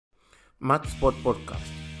MAATSPORTS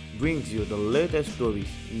podcast brings you the latest stories,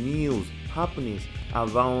 news, happenings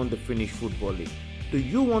around the Finnish Football League. Do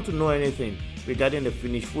you want to know anything regarding the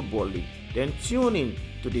Finnish Football League? Then tune in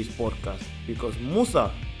to this podcast because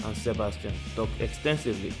Musa and Sebastian talk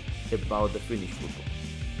extensively about the Finnish football.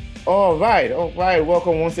 All right.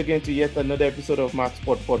 Welcome once again to yet another episode of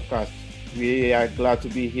MAATSPORTS podcast. We are glad to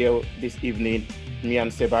be here this evening, me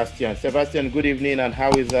and Sebastian. Sebastian, good evening, and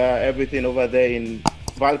how is everything over there in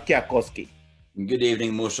Valkeakoski? Good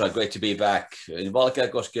evening, Musa. Great to be back. In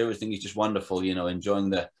Valkeakoski, everything is just wonderful,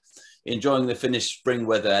 enjoying the Finnish spring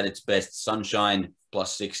weather at its best. Sunshine,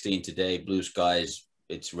 plus 16 today, blue skies.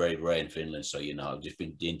 It's very rare in Finland, so, I've just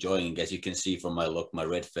been enjoying, as you can see from my look, my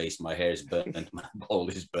red face, my hair is burnt, my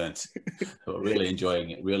bald is burnt. So really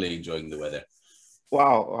enjoying it, really enjoying the weather.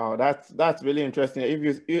 Wow, that's really interesting.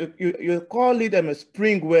 If you call it a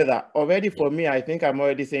spring weather, already for me, I think I'm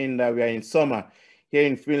already saying that we are in summer here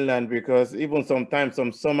in Finland, because even sometimes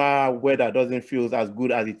some summer weather doesn't feel as good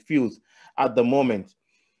as it feels at the moment.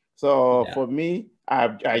 So for me,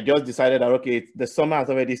 I just decided that, okay, the summer has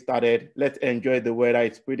already started. Let's enjoy the weather.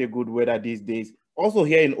 It's pretty good weather these days. Also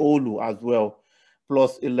here in Oulu as well,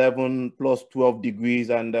 plus 11, plus 12 degrees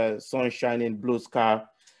and sun shining, blue sky.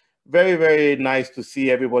 Very, very nice to see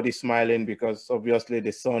everybody smiling because obviously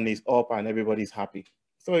the sun is up and everybody's happy.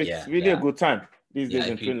 So it's really a good time these days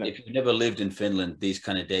in Finland. If you've never lived in Finland, these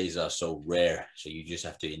kind of days are so rare. So you just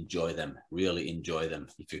have to enjoy them, really enjoy them.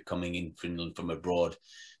 If you're coming in Finland from abroad,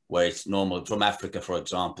 where it's normal, from Africa, for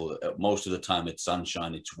example, most of the time it's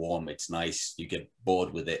sunshine, it's warm, it's nice. You get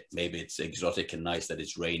bored with it. Maybe it's exotic and nice that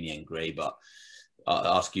it's rainy and grey, but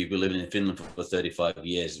I'll ask you, if you're living in Finland for 35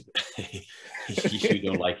 years, you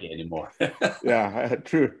don't like it anymore. Yeah,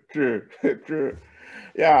 true.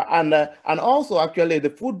 Yeah, and also actually the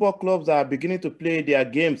football clubs are beginning to play their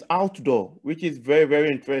games outdoor, which is very, very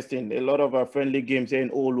interesting. A lot of our friendly games here in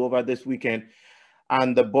all over this weekend,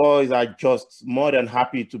 and the boys are just more than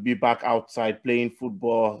happy to be back outside playing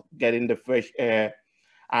football, getting the fresh air,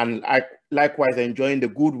 and likewise enjoying the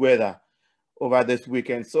good weather over this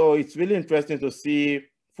weekend. So it's really interesting to see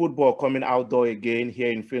football coming outdoor again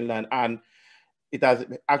here in Finland, and it has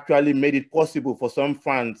actually made it possible for some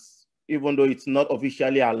fans, even though it's not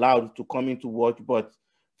officially allowed to come in to watch, but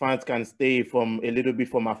fans can stay from a little bit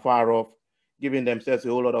from afar off, giving themselves a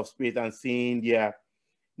whole lot of space and seeing their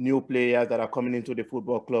new players that are coming into the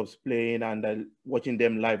football clubs playing and watching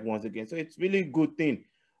them live once again. So it's really a good thing.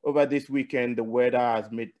 Over this weekend, the weather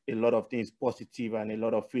has made a lot of things positive and a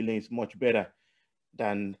lot of feelings much better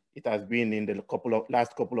than it has been in the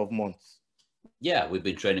last couple of months. Yeah, we've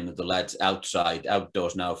been training with the lads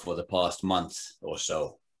outdoors now for the past month or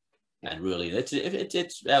so. And really,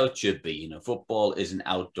 it's how it should be. Football is an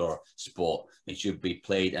outdoor sport. It should be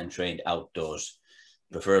played and trained outdoors,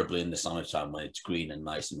 preferably in the summertime when it's green and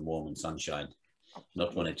nice and warm and sunshine.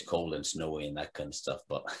 Not when it's cold and snowy and that kind of stuff,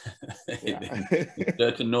 but in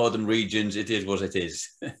certain northern regions, it is what it is.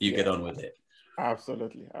 You get on with it.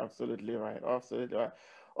 Absolutely right.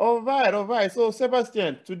 All right. So,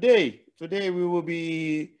 Sebastian, today we will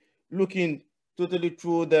be looking totally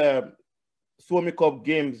through the Suomi Cup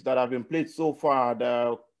games that have been played so far.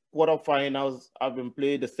 The quarterfinals have been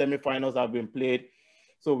played, the semifinals have been played.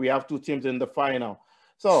 So we have two teams in the final.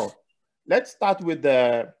 So let's start with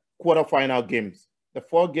the quarterfinal games. The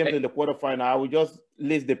 4 games in the quarterfinal. I will just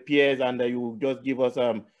list the pairs and you will just give us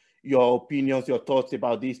your opinions, your thoughts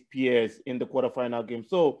about these pairs in the quarterfinal game.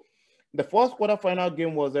 So the first quarterfinal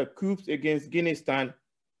game was Coops against Guineastan.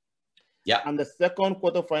 Yeah. And the second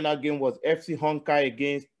quarterfinal game was FC Honkai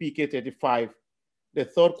against PK35. The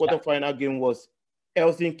third quarterfinal game was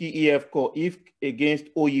Helsinki EFK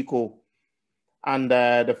against Oyiko. And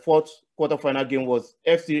the fourth quarterfinal game was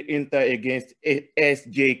FC Inter against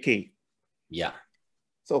SJK. Yeah.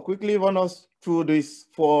 So quickly run us through these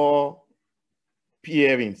 4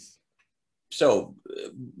 pairings. So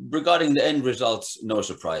regarding the end results, no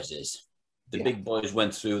surprises. The big boys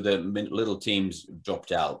went through, the little teams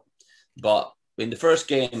dropped out. But in the first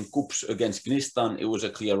game, Kups against Gnistan, it was a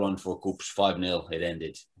clear run for Kups, 5-0 it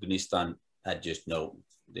ended. Gnistan had just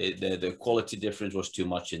the quality difference was too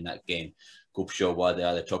much in that game. Kups show why they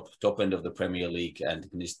are the top end of the Premier League, and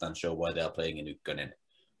Gnistan show why they are playing in Ykkonen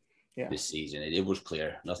this season. It was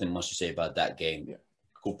clear. Nothing much to say about that game. Yeah.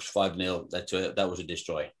 Kups 5-0, that was a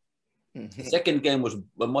destroy. The second game was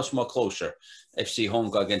much more closer. FC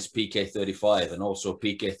Honka against PK35, and also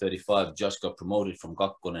PK35 just got promoted from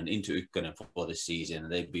Kakkonen into Ykkönen for this season.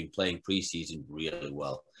 They've been playing preseason really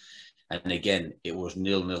well. And again, it was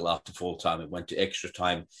 0-0 after full time. It went to extra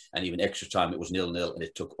time, and even extra time it was 0-0, and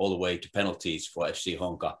it took all the way to penalties for FC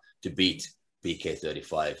Honka to beat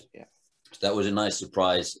PK35. Yeah. So that was a nice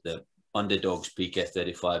surprise. The underdogs,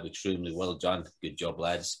 PK35, extremely well done. Good job,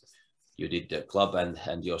 lads. You did the club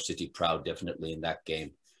and your city proud, definitely, in that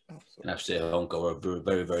game. Absolutely. And FC Honka were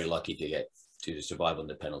very, very lucky to get to survive on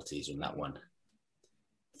the penalties on that one.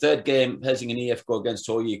 Third game, Helsingin IFK against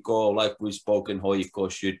HJK. Like we've spoken,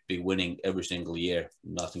 HJK should be winning every single year.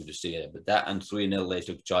 Nothing to see but that. And 3-0, they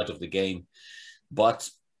took charge of the game. But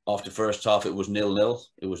after first half, it was 0-0.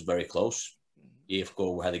 It was very close.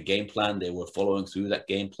 IFK had a game plan. They were following through that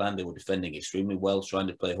game plan. They were defending extremely well, trying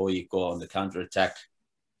to play HJK on the counter-attack.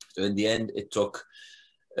 So in the end, it took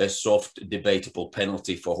a soft, debatable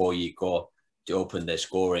penalty for HJK to open their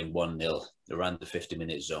scoring 1-0 around the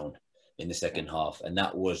 50-minute zone in the second half. And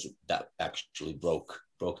that actually broke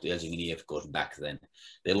the Helsingin IFK's back then.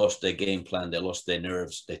 They lost their game plan. They lost their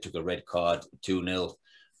nerves. They took a red card, 2-0,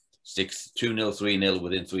 2-0, 3-0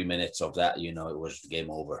 within 3 minutes of that. It was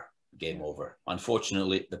game over. Game over.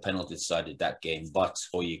 Unfortunately, the penalty decided that game, but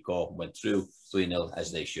HJK went through 3-0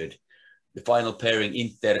 as they should. The final pairing,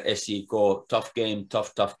 Inter, SEK, tough game.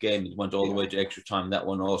 It went all the way to extra time, that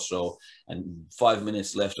one also. And 5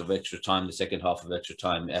 minutes left of extra time, the second half of extra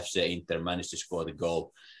time, FC Inter managed to score the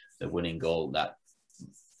goal, the winning goal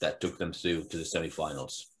that took them through to the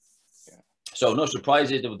semi-finals. Yeah. So no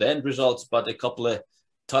surprises with the end results, but a couple of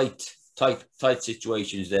tight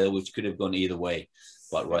situations there, which could have gone either way.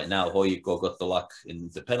 But right now, HJK got the luck in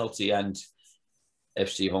the penalty, and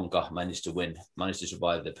FC Honka managed to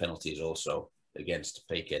survive the penalties also against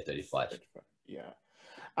PK35. Yeah.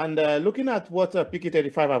 And looking at what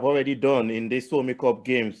PK35 have already done in the Suomi Cup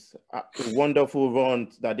games, wonderful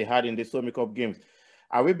runs that they had in the Suomi Cup games,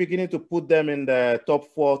 are we beginning to put them in the top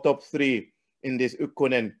 4, top 3 in this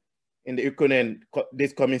Ykkonen,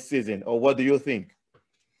 this coming season? Or what do you think?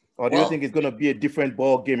 Or do you think it's going to be a different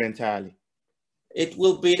ball game entirely?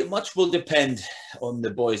 Much will depend on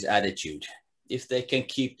the boys' attitude. If they can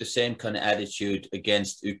keep the same kind of attitude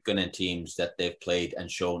against Ykkönen teams that they've played and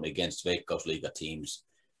shown against Veikkausliiga teams,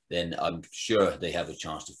 then I'm sure they have a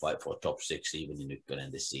chance to fight for top 6 even in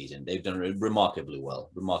Ykkönen this season. They've done remarkably well.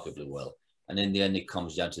 And in the end, it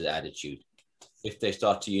comes down to the attitude. If they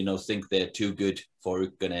start to, think they're too good for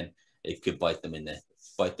Ykkönen, it could bite them in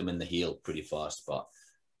the heel pretty fast. But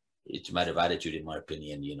it's a matter of attitude, in my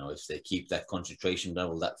opinion. If they keep that concentration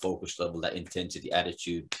level, that focus level, that intensity,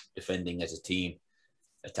 attitude, defending as a team,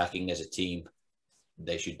 attacking as a team,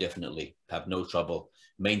 they should definitely have no trouble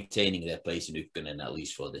maintaining their place in Ykkönen, at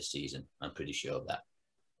least for this season. I'm pretty sure of that.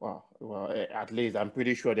 Wow. Well, at least I'm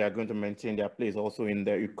pretty sure they are going to maintain their place also in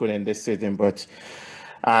the Ykkönen this season. But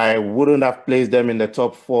I wouldn't have placed them in the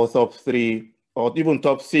top 4, top 3, or even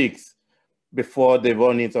top 6 before the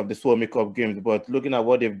run-ins of the Suomi Cup games. But looking at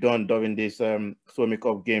what they've done during these Suomi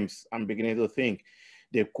Cup games, I'm beginning to think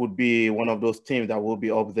they could be one of those teams that will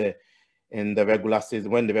be up there in the regular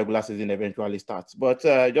season, when the regular season eventually starts. But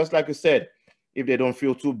just like you said, if they don't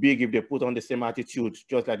feel too big, if they put on the same attitude,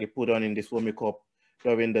 just like they put on in the Suomi Cup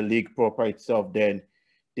during the league proper itself, then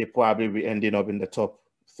they probably be ending up in the top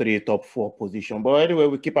 3, top 4 position. But anyway,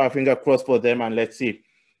 we keep our finger crossed for them, and let's see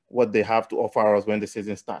what they have to offer us when the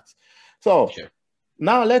season starts. So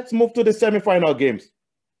Now let's move to the semi-final games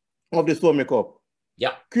of the Suomi Cup.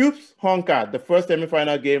 Yeah. KuPS Honka, the first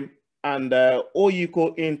semi-final game, and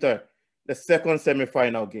HJK Inter, the second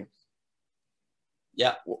semi-final game.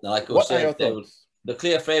 Yeah, like I said, the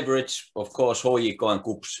clear favorites, of course, HJK and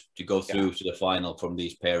KuPS to go through to the final from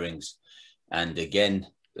these pairings. And again,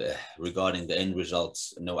 regarding the end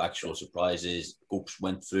results, no actual surprises. KuPS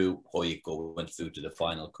went through, HJK went through to the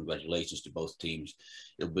final. Congratulations to both teams.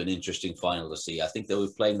 It'll be an interesting final to see. I think they were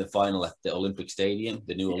playing the final at the Olympic Stadium,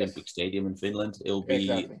 the new Olympic Stadium in Finland. It'll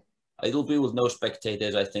be with no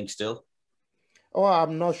spectators, I think, still. Oh,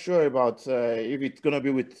 I'm not sure about if it's going to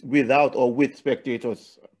be without or with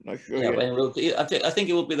spectators. I'm not sure. Yeah, I think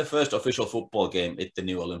it will be the first official football game at the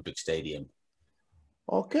new Olympic Stadium.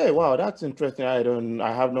 Okay, wow, that's interesting.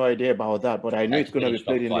 I have no idea about that, but I know it's going to be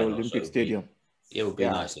played in the Olympic Stadium. It would be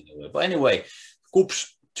nice anyway. But anyway, KuPS,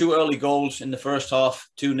 2 early goals in the first half,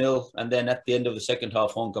 2-0, and then at the end of the second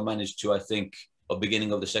half, Honka managed to, I think, or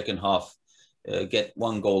beginning of the second half, get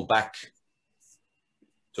 1 goal back.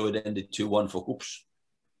 So it ended 2-1 for KuPS,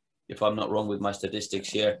 if I'm not wrong with my statistics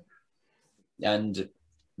here. And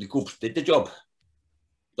the KuPS did the job.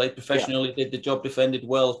 Played professionally, did the job, defended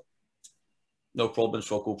well. No problems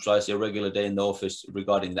for KuPS. I see a regular day in the office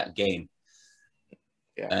regarding that game.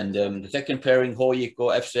 Yeah. And the second pairing, HJK,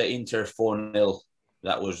 FC Inter 4-0.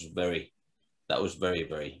 That was very,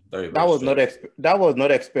 very that was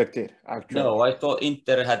not expected, actually. No, I thought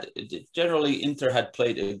Inter had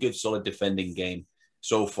played a good, solid defending game.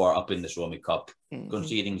 so far up in the Suomi Cup,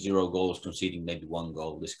 conceding 0 goals, conceding maybe 1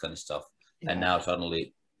 goal, this kind of stuff. Yeah. And now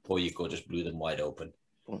suddenly HJK just blew them wide open.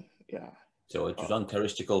 Yeah. So it was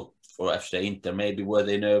uncharacteristical for FC Inter. Maybe were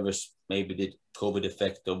they nervous? Maybe did COVID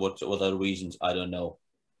affect or what other reasons? I don't know.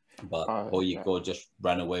 But HJK just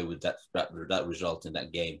ran away with that result in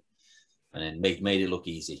that game, and then made it look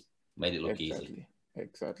easy.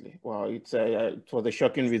 Exactly. Well, it was a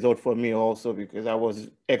shocking result for me also, because I was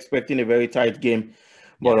expecting a very tight game,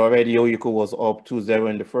 but already HJK was up 2-0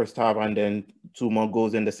 in the first half, and then 2 more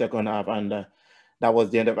goals in the second half, and that was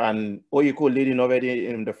the end of. And HJK leading already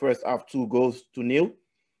in the first half 2-0.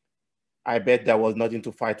 I bet there was nothing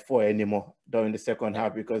to fight for anymore during the second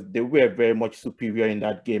half, because they were very much superior in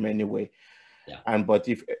that game anyway. Yeah. And but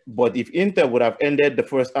if Inter would have ended the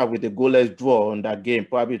first half with a goalless draw on that game,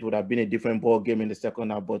 probably it would have been a different ball game in the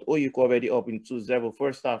second half. But HJK already up in 2-0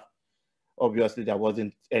 first half. Obviously, there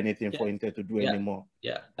wasn't anything for Inter to do anymore.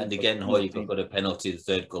 Yeah, and again, HJK got a penalty. The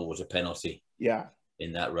third goal was a penalty. Yeah.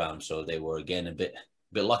 In that round, so they were again a bit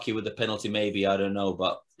lucky with the penalty. Maybe, I don't know,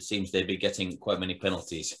 but it seems they'd be getting quite many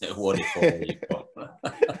penalties awarded for.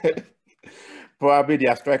 Probably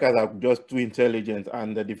their strikers are just too intelligent,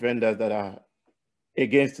 and the defenders that are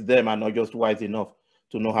against them are not just wise enough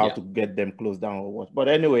to know how to get them closed down or what. But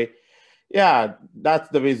anyway, yeah, that's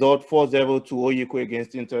the result. 4-0 to HJK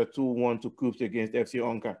against Inter, 2-1 to KuPS against FC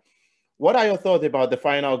Onka. What are your thoughts about the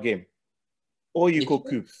final game? HJK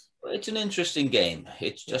KuPS. It's an interesting game.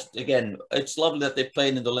 It's just, again, it's lovely that they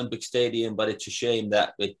played in the Olympic Stadium, but it's a shame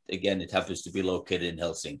that it happens to be located in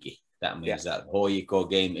Helsinki. That means that HJK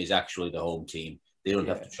game is actually the home team. They don't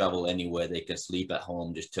have to travel anywhere. They can sleep at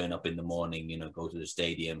home, just turn up in the morning, go to the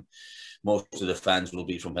stadium. Most of the fans will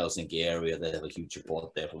be from Helsinki area. They have a huge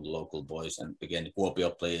support there from the local boys. And again, the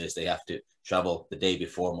Kuopio players, they have to travel the day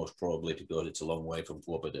before, most probably, because it's a long way from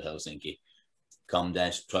Kuopio to Helsinki. Come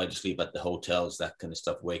down, try to sleep at the hotels, that kind of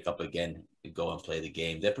stuff, wake up again, go and play the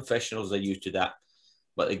game. They're professionals, they're used to that.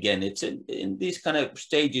 But again, it's in these kind of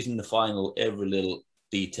stages in the final, every little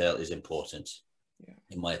detail is important,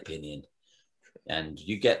 in my opinion. And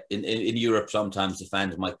you get, in Europe, sometimes the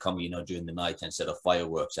fans might come, during the night and set up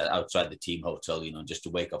fireworks outside the team hotel, just to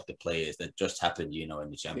wake up the players. That just happened, in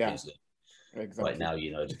the Champions League. Exactly. Right now,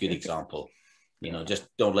 it's a good example. Just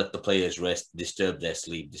don't let the players rest, disturb their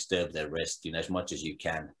sleep, disturb their rest, as much as you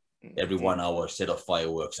can. Every 1 hour, set up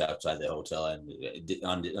fireworks outside the hotel and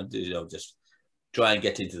just try and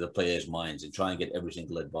get into the players' minds and try and get every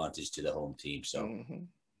single advantage to the home team. So,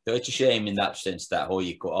 so it's a shame in that sense that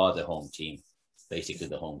HJK are the home team, basically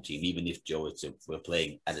the home team, even if, Joe, we're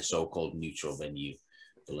playing at a so-called neutral venue,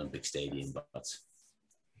 the Olympic Stadium. But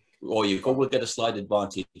HJK will get a slight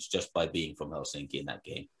advantage just by being from Helsinki in that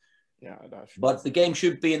game. Yeah, that's true. But the game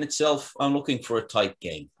should be in itself. I'm looking for a tight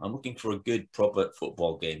game. I'm looking for a good, proper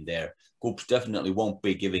football game there. KuPS definitely won't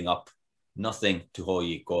be giving up nothing to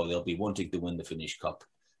HJK. They'll be wanting to win the Finnish Cup,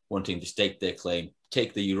 wanting to stake their claim,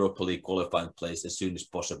 take the Europa League qualifying place as soon as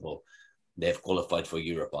possible. They've qualified for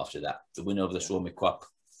Europe after that. The winner of the Suomi Cup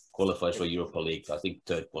qualifies for Europa League, I think,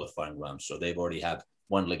 3rd qualifying round. So they've already had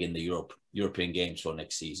one leg in the European games for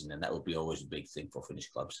next season, and that will be always a big thing for Finnish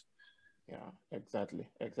clubs. Yeah, exactly.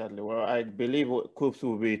 Well, I believe KuPS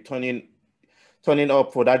will be turning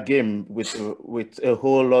up for that game with a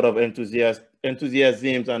whole lot of enthusiasm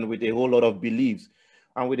and with a whole lot of beliefs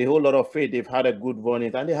and with a whole lot of faith. They've had a good run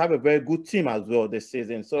it, and they have a very good team as well this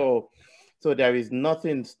season. So there is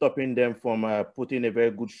nothing stopping them from putting a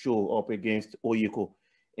very good show up against HJK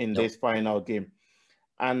in this final game.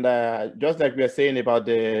 And just like we are saying about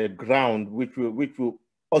the ground, which will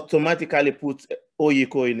automatically put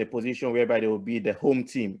HJK in a position whereby they will be the home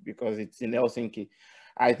team because it's in Helsinki.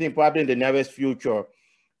 I think probably in the nearest future,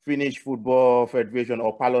 Finnish Football Federation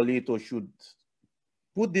or Paloliitto should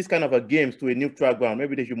put this kind of a games to a neutral ground.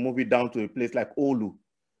 Maybe they should move it down to a place like Oulu.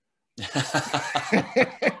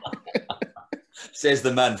 Says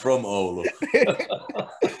the man from Oulu.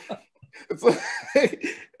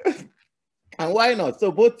 And why not?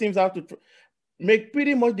 So both teams have to make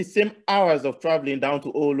pretty much the same hours of traveling down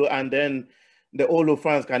to Oulu, and then the Oulu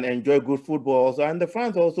fans can enjoy good football also. And the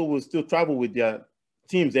fans also will still travel with their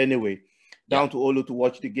teams anyway down to Oulu to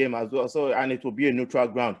watch the game as well. So, and it will be a neutral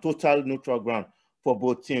ground, total neutral ground for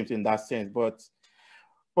both teams in that sense. But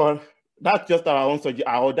that's just our own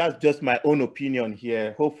suggestion. That's just my own opinion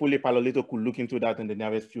here. Hopefully, Paloliitto could look into that in the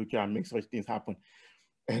nearest future and make such things happen.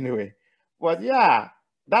 Anyway, but yeah,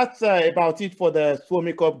 that's about it for the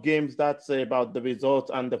Suomi Cup games. That's about the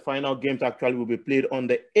results, and the final games actually will be played on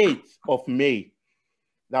the 8th of May.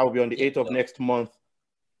 That will be on the 8th of next month.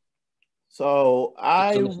 So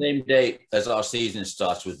It's on the same day as our season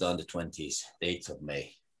starts with the under-20s, the 8th of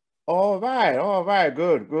May. All right.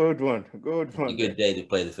 Good one. A good day to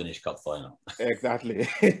play the Finnish Cup final. Exactly.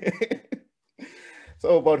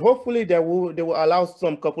 So, but hopefully they will allow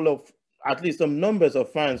at least some numbers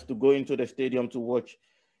of fans to go into the stadium to watch.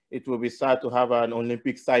 It will be sad to have an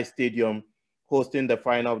Olympic-sized stadium hosting the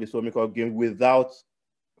final of the Suomi Cup game without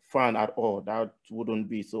fan at all. That wouldn't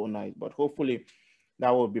be so nice. But hopefully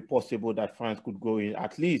that would be possible that fans could go in.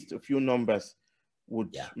 At least a few numbers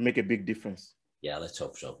would make a big difference. Yeah, let's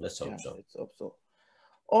hope so. Let's hope so.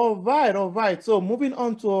 All right. So moving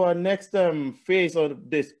on to our next phase of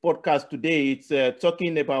this podcast today, it's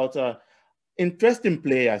talking about interesting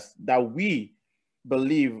players that we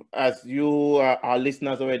believe, as you, our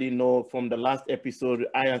listeners already know from the last episode,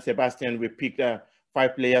 I and Sebastian, we picked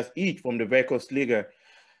 5 players each from the Veikkausliiga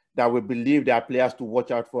that we believe they are players to watch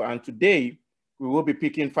out for. And today, we will be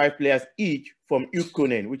picking 5 players each from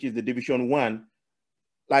Ykkönen, which is the Division 1.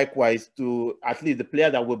 Likewise, to at least the player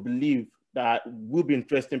that we believe that will be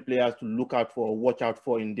interesting players to look out for or watch out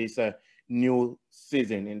for in this new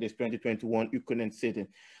season, in this 2021 Ykkönen season.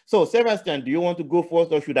 So, Sebastian, do you want to go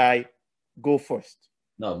first or should I go first?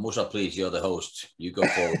 No, Musa, please, you're the host. You go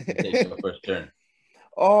forward. Take your first turn.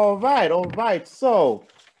 All right. So,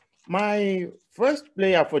 my first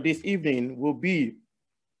player for this evening will be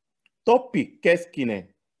Topi Keskinen.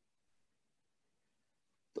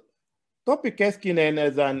 Topi Keskinen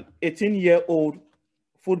is an 18-year-old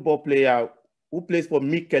football player who plays for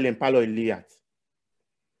Mikkelen Palo-Iliad.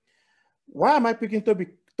 Why am I picking Topi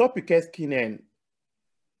Keskinen?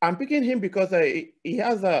 I'm picking him because he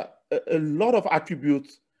has a lot of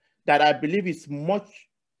attributes that I believe is much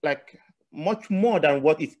more than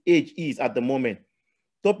what his age is at the moment.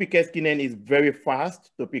 Topi Keskinen is very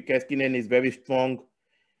fast. Topi Keskinen is very strong.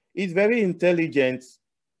 He's very intelligent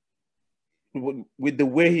with the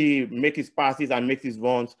way he makes his passes and makes his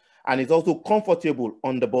runs, and he's also comfortable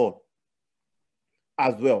on the ball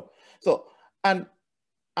as well. So, and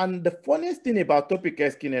the funniest thing about Topi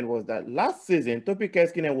Keskinen was that last season, Topi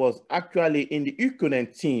Keskinen was actually in the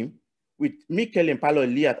Ykkönen team with Mikkelen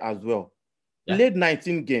Palo-Iliad as well. Played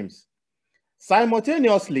 19 games.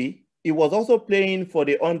 Simultaneously, he was also playing for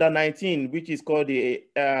the under-19, which is called the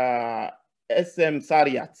SM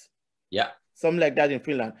Sarjat. Yeah. Something like that in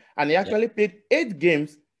Finland. And he actually played 8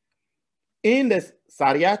 games in the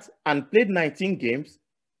Sarjat and played 19 games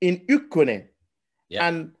in Ykkönen. Yeah.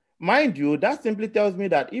 And mind you, that simply tells me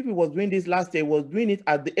that if he was doing this last year, he was doing it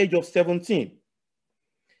at the age of 17.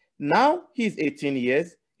 Now he's 18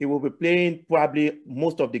 years. He will be playing probably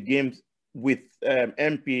most of the games with the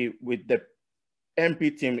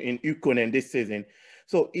MP team in Ykkönen this season.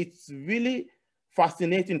 So it's really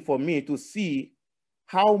fascinating for me to see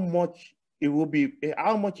how much he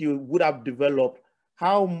would have developed,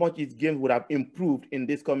 how much his game would have improved in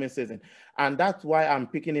this coming season. And that's why I'm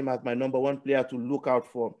picking him as my number 1 player to look out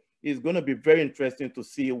for. It's going to be very interesting to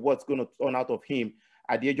see what's going to turn out of him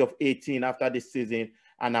at the age of 18 after this season.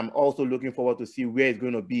 And I'm also looking forward to see where he's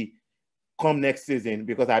going to be come next season,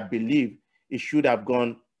 because I believe he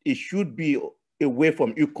should be away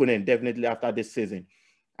from Ykkönen definitely after this season.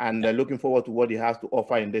 And looking forward to what he has to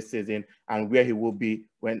offer in this season and where he will be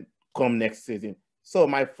when come next season. So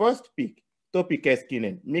my first pick, Topi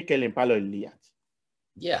Keskinen, Mikkelen Palo-Iliad.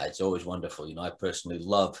 Yeah, it's always wonderful. I personally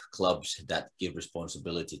love clubs that give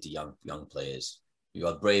responsibility to young players. You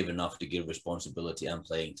are brave enough to give responsibility and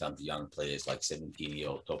playing time to young players like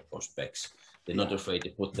 17-year-old top prospects. They're not afraid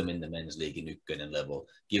to put them in the men's league in Ykkönen level,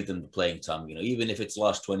 give them the playing time, even if it's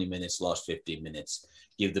last 20 minutes, last 15 minutes,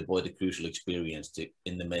 give the boy the crucial experience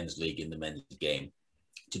in the men's league, in the men's game,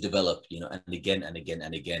 to develop, and again and again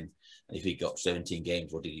and again. And if he got 17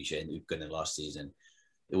 games, what did he say in Ykkönen last season?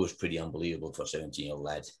 It was pretty unbelievable for a 17-year-old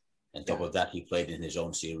lad. On top of that, he played in his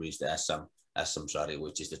own series, the SM-sarja,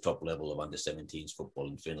 which is the top level of under-17s football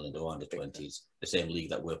in Finland, or under-20s, the same league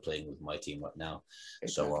that we're playing with my team right now.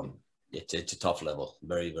 Exactly. So it's a tough level,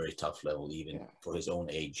 very, very tough level, even for his own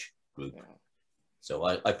age group. Yeah. So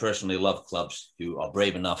I personally love clubs who are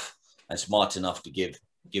brave enough and smart enough to give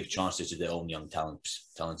chances to their own young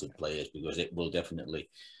talented players, because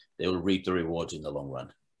they will reap the rewards in the long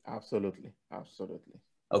run. Absolutely.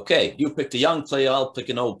 Okay, you picked a young player, I'll pick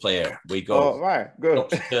an old player. We go. All right, good.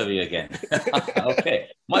 Topsy-turvy again. Okay,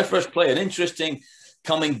 my first player, an interesting,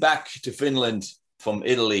 coming back to Finland from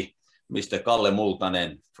Italy, Mr. Kalle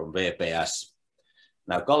Multanen from VPS.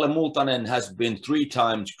 Now, Kalle Multanen has been 3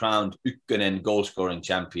 times crowned Ykkönen goal-scoring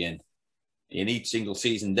champion. In each single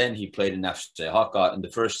season, then he played in FC Haka. In the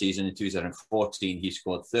first season in 2014, he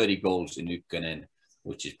scored 30 goals in Ykkönen,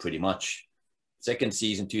 which is pretty much Second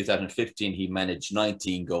season, 2015, he managed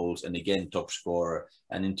 19 goals and again top scorer.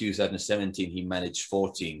 And in 2017, he managed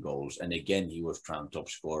 14 goals and again he was crowned top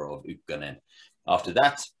scorer of Ykkönen. After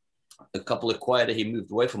that, a couple of quieter, he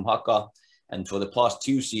moved away from Haka, and for the past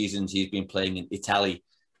 2 seasons, he's been playing in Italy.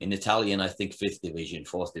 In Italian, I think 5th division,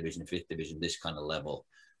 4th division, 5th division, this kind of level.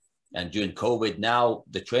 And during COVID, now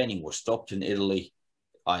the training was stopped in Italy.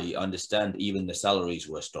 I understand even the salaries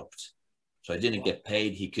were stopped. So he didn't get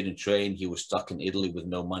paid. He couldn't train. He was stuck in Italy with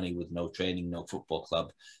no money, with no training, no football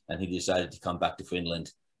club. And he decided to come back to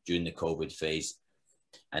Finland during the COVID phase.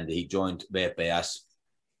 And he joined VPS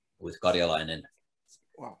with Karjalainen.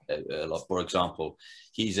 Wow. For example,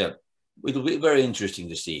 it'll be very interesting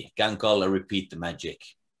to see. Can Kalle repeat the magic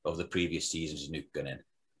of the previous seasons in Ykkönen?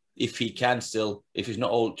 If he can still, if he's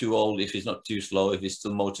not too old, if he's not too slow, if he's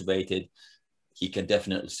still motivated, he can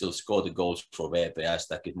definitely still score the goals for VPS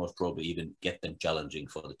that could most probably even get them challenging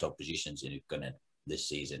for the top positions in Ykkönen this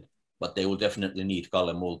season. But they will definitely need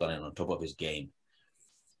Kalle Multanen on top of his game.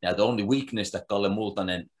 Now, the only weakness that Kalle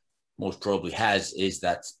Multanen most probably has is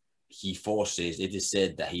that it is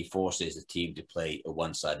said that he forces the team to play a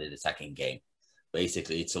one-sided attacking game.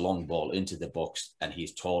 Basically, it's a long ball into the box and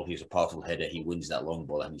he's tall, he's a powerful header, he wins that long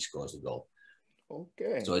ball and he scores the goal.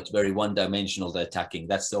 Okay. So it's very one-dimensional, the attacking.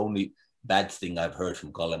 That's the only bad thing I've heard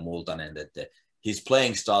from Kalle Multanen, that his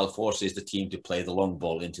playing style forces the team to play the long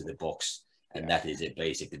ball into the box, and that is it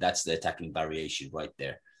basically. That's the attacking variation right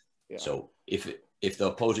there. Yeah. So if the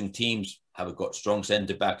opposing teams have got strong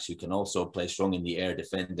centre backs who can also play strong in the air,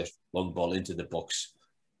 defend the long ball into the box,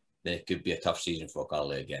 then it could be a tough season for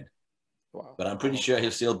Kalle again. Wow. But I'm pretty sure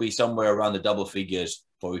he'll still be somewhere around the double figures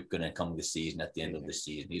for Ykkönen come this season, at the end of the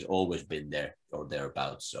season. He's always been there or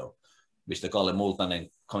thereabouts. So Mr. Kalle Multanen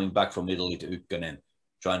coming back from Italy to Ykkönen,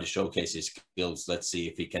 trying to showcase his skills. Let's see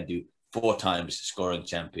if he can do 4 times scoring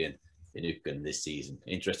champion in Ykkönen this season.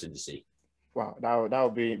 Interesting to see. Wow, that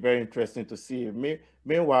would be very interesting to see.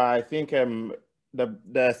 Meanwhile, I think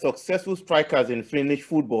the successful strikers in Finnish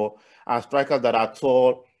football are strikers that are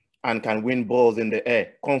tall and can win balls in the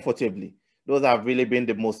air comfortably. Those have really been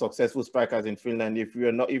the most successful strikers in Finland. If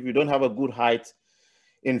you don't have a good height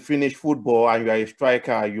in Finnish football and you are a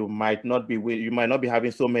striker, you might not be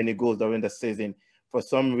having so many goals during the season. For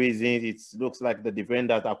some reason, it looks like the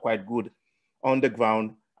defenders are quite good on the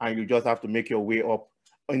ground, and you just have to make your way up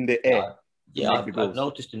in the air. I've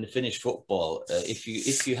noticed in the Finnish football,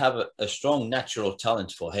 if you have a strong natural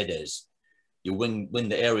talent for headers, you win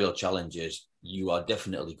the aerial challenges, you are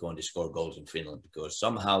definitely going to score goals in Finland, because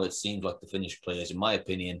somehow it seems like the Finnish players, in my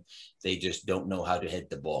opinion, they just don't know how to head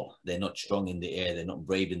the ball. They're not strong in the air. They're not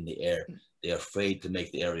brave in the air. They're afraid to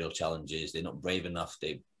make the aerial challenges. They're not brave enough.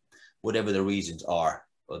 Whatever the reasons are,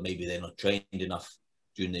 or maybe they're not trained enough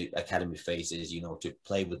during the academy phases, to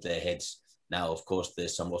play with their heads. Now, of course,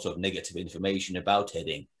 there's some sort of negative information about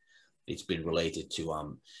heading. It's been related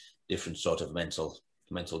to different sort of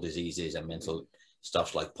mental diseases and mental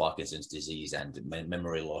stuff like Parkinson's disease and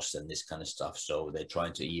memory loss and this kind of stuff. So they're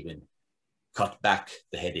trying to even cut back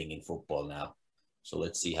the heading in football now. So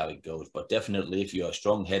let's see how it goes. But definitely, if you're a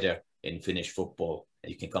strong header in Finnish football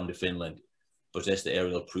and you can come to Finland, possess the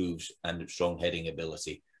aerial proofs and strong heading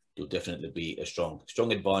ability, you'll definitely be a strong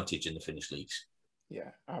advantage in the Finnish leagues.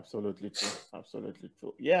 Yeah, absolutely true. Absolutely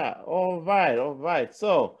true. Yeah, all right.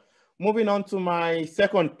 So moving on to my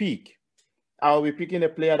second pick, I'll be picking a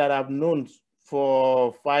player that I've known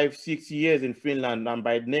for 5-6 years in Finland, and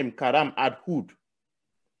by name Karam Adhoud.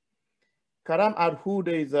 Karam Adhoud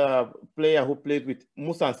is a player who plays with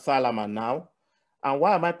Musan Salama now. And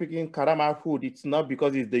why am I picking Karam Adhoud? It's not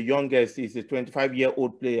because he's the youngest, he's a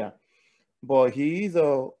 25-year-old player, but he is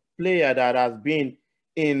a player that has been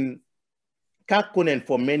in Kakkonen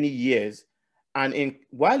for many years. And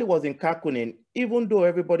while he was in Kakkonen, even though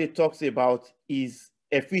everybody talks about his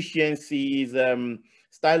efficiency, his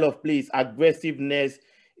style of play, his aggressiveness,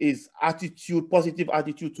 his attitude, positive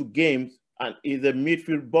attitude to games, and is a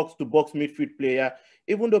midfield, box-to-box midfield player,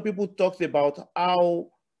 even though people talk about how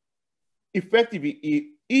effective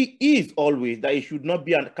he is always, that he should not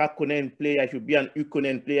be a Kakkonen player, he should be an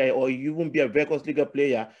Ykkönen player, or even be a Veikkausliiga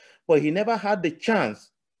player, but he never had the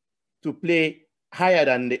chance to play higher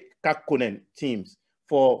than the Kakkonen teams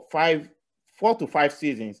for 4 to 5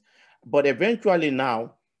 seasons. But eventually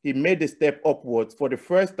now, he made the step upwards for the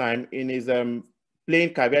first time in his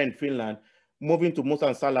playing career in Finland, moving to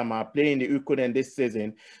Musan Salama, playing the Ykkönen this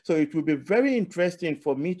season. So it will be very interesting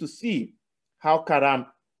for me to see how Karam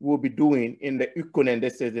will be doing in the Ykkönen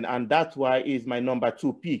this season, and that's why he's my number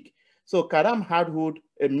 2 pick. So Karam Adhoud,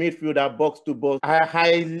 a midfielder, box-to-box, a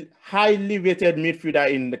highly rated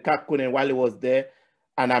midfielder in the Kakkonen while he was there,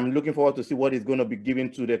 And I'm looking forward to see what is going to be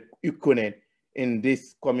given to the Ykkonen in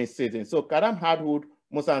this coming season. So Karam Hardwood,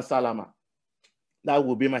 Musa Salama. That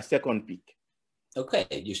will be my second pick. Okay,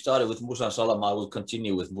 you started with Musa Salama. I will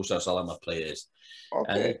continue with Musa Salama players.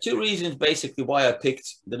 Okay. And two reasons basically why I picked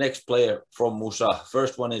the next player from Musa.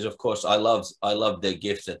 First one is, of course, I loved the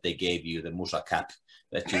gift that they gave you, the Musa cap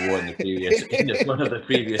that you wore in the previous in one of the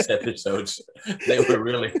previous episodes. That was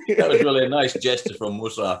really a nice gesture from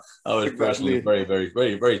Musa. I was personally very, very,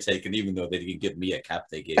 very, very taken, even though they didn't give me a cap,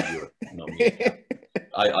 they gave you me a cap.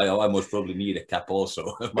 I almost probably need a cap also.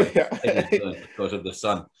 My head is burnt because of the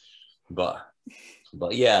sun. But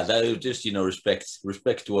yeah, that was just,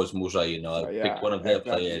 respect towards Musa, I picked one of their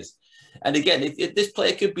players. And again, if this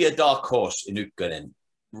player could be a dark horse in Ykkönen.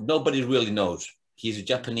 Nobody really knows. He's a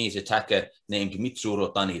Japanese attacker named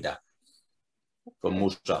Mitsuru Tanida from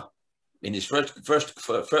Musa. In his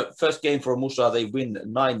first game for Musa, they win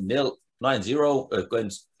 9-0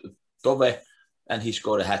 against Tove, and he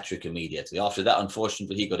scored a hat-trick immediately. After that,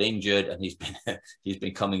 unfortunately, he got injured, and he's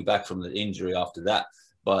been coming back from the injury after that.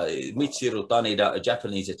 But Mitsuru Tanida, a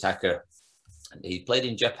Japanese attacker, he played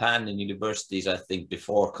in Japan in universities, I think,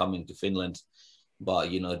 before coming to Finland.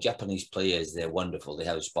 But, Japanese players, they're wonderful. They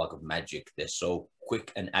have a spark of magic. They're so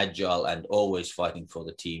quick and agile and always fighting for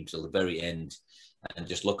the team till the very end. And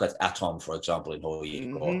just look at Atom, for example, in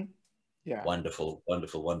Hoikko. Mm-hmm. Yeah. Wonderful,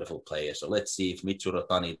 wonderful, wonderful player. So let's see if Mitsuru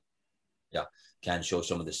Tanida can show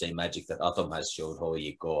some of the same magic that Atom has showed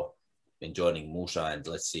Hoikko in joining Musa, and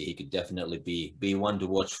let's see, he could definitely be one to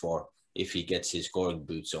watch for if he gets his scoring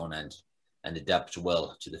boots on and adapts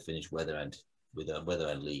well to the Finnish weather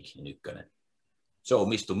and league in Ykkönen. So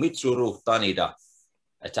Mr. Mitsuru Tanida,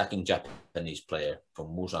 attacking Japanese player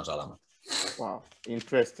from Musa Salama. Wow,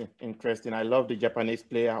 interesting. I love the Japanese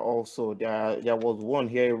player also. There was one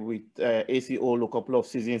here with AC Oulu a couple of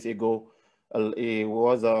seasons ago. It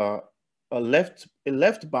was a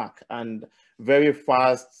left back and very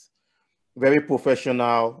fast, very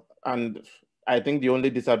professional, and I think the only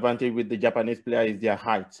disadvantage with the Japanese player is their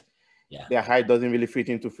height. Yeah. Their height doesn't really fit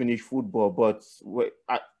into Finnish football, but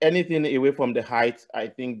anything away from the height, I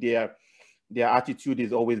think their attitude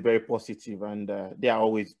is always very positive, and they are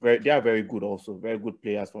very good also, very good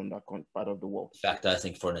players from that part of the world. In fact, I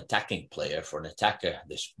think for an attacking player, for an attacker,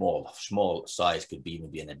 the small size could even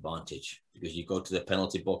be an advantage, because you go to the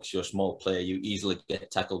penalty box, you're a small player, you easily get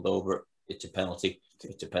tackled over. It's a penalty.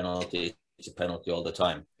 It's a penalty. It's a penalty all the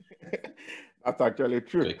time. That's actually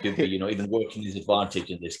true. So it could be, even working his advantage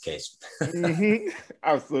in this case. Mm-hmm.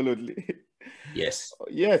 Absolutely. Yes.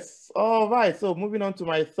 Yes. All right. So moving on to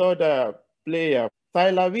my third player.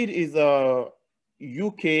 Tyler Reid is a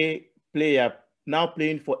UK player now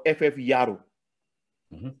playing for FF Yaro.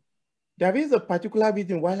 Mm-hmm. There is a particular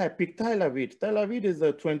reason why I picked Tyler Reid. Tyler Reid is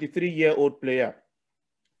a 23-year-old player,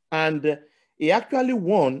 and he actually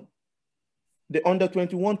won the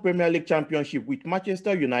Under-21 Premier League Championship with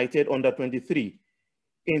Manchester United Under-23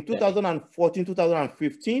 in 2014,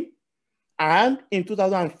 2015, and in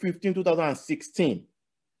 2015, 2016.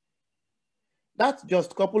 That's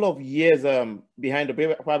just a couple of years behind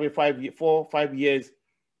the probably 4 or 5 years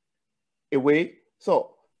away.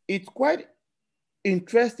 So it's quite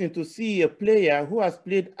interesting to see a player who has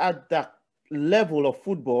played at that level of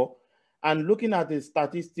football, and looking at his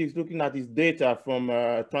statistics, looking at his data from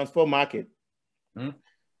Transfer Market.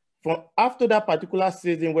 From after that particular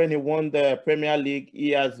season when he won the Premier League, he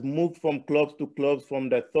has moved from clubs to clubs, from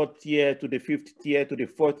the 3rd tier to the 5th tier to the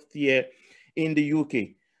 4th tier in the UK.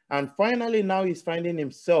 And finally, now he's finding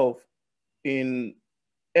himself in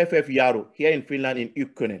FF Yaro here in Finland in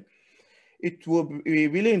Ykkönen. It will be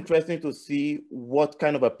really interesting to see what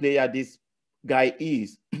kind of a player this guy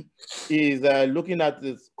is. He's looking at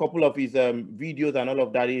this couple of his videos and all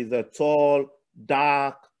of that. He's a tall,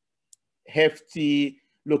 dark, hefty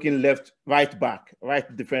looking right back,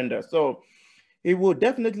 right defender. So he will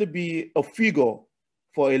definitely be a figure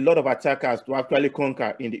for a lot of attackers to actually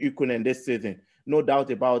conquer in the Ykkönen this season. No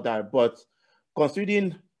doubt about that. But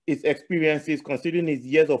considering his experiences, considering his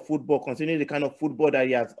years of football, considering the kind of football that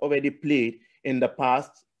he has already played in the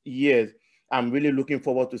past years, I'm really looking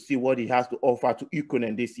forward to see what he has to offer to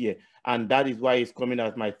Ykkönen this year. And that is why he's coming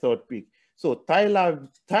as my third pick. So Tyler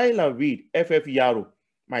Reid, FF Yaro,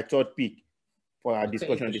 my third pick for our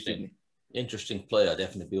discussion this evening. Interesting player.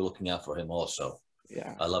 Definitely be looking out for him also.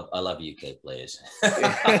 Yeah. I love UK players.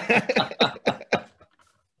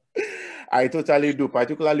 I totally do,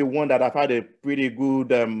 particularly one that I've had a pretty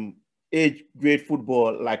good age grade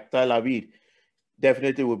football like Tyler Reid.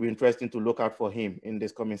 Definitely will be interesting to look out for him in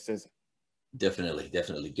this coming season. Definitely.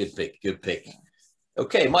 Good pick.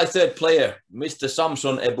 Okay, my third player, Mr.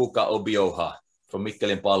 Samson Ebuka Obioha from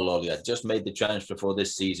Mikkelin Palloilijat, just made the transfer for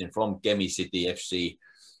this season from Kemi City FC,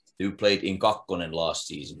 who played in Kakkonen last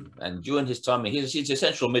season. And during his time, he's a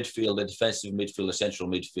central midfielder, defensive midfielder, central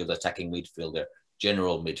midfielder, attacking midfielder,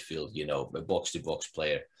 general midfield, you know, a box-to-box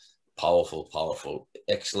player. Powerful,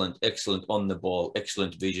 excellent on the ball,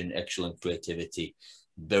 excellent vision, excellent creativity,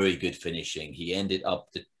 very good finishing. He ended up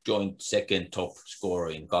the joint second top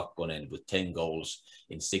scorer in Kakkonen with 10 goals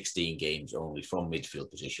in 16 games only from midfield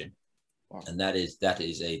position. Wow. And that is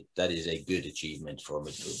a good achievement for a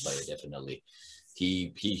midfield player, definitely.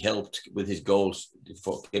 He helped with his goals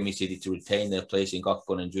for Kemi City to retain their place in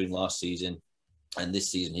Kakkonen during last season, and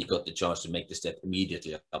this season he got the chance to make the step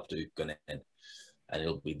immediately up to Ykkönen, and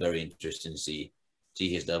it'll be very interesting to see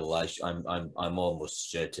his level. I'm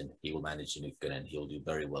almost certain he will manage in Ykkönen. He'll do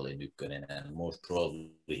very well in Ykkönen, and most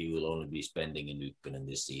probably he will only be spending in Ykkönen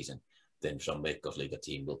this season. Then some Veikkausliiga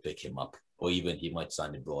team will pick him up, or even he might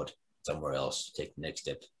sign abroad somewhere else, take the next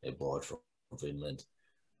step abroad from Finland.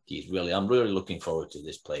 I'm really looking forward to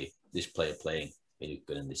this player playing in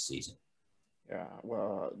Ykkönen this season. Yeah,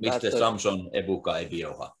 well, Mr. Samson Ebuka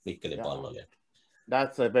Ebioha, Mikkelin Palloilijat.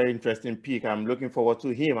 That's a very interesting pick. I'm looking forward to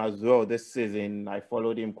him as well this season. I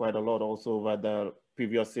followed him quite a lot also over the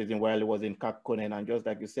previous season while he was in Kakkonen, and just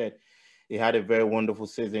like you said, he had a very wonderful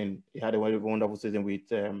season. He had a very wonderful season with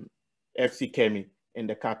FC Kemi in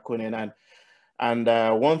the Kakkonen, and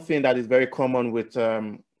one thing that is very common with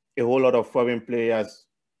a whole lot of foreign players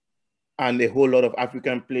and a whole lot of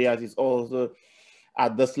African players is also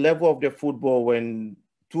at this level of the football, when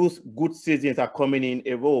 2 good seasons are coming in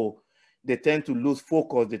a row, they tend to lose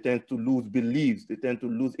focus, they tend to lose beliefs, they tend to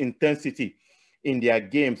lose intensity in their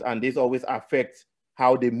games, and this always affects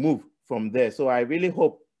how they move from there. So I really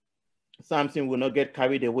hope Samson will not get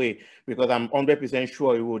carried away, because I'm 100%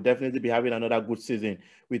 sure he will definitely be having another good season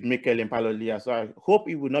with Mikkelin Palloilijat. So I hope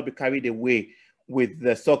he will not be carried away with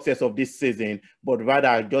the success of this season, but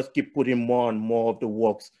rather just keep putting more and more of the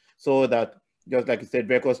works, so that, just like you said,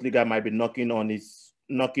 Veikkausliiga might be knocking on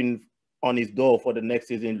his door for the next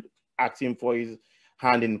season, asking for his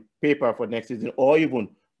hand in paper for next season, or even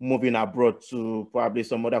moving abroad to probably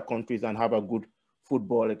some other countries and have a good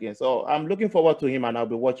football again. So I'm looking forward to him, and I'll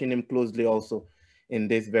be watching him closely also in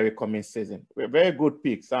this very coming season. Very good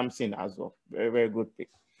pick, Samson as well. Very good pick.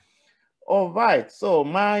 All right, so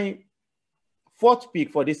my 4th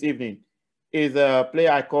pick for this evening is a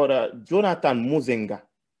player I call Jonathan Muzinga.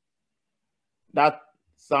 That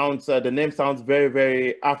sounds, the name sounds very,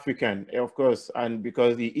 very African, of course, and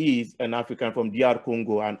because he is an African from DR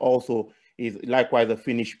Congo, and also is likewise a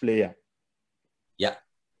Finnish player. Yeah,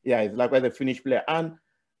 he's likewise a Finnish player, and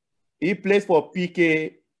he plays for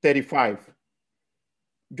PK 35.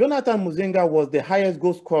 Jonathan Muzinga was the highest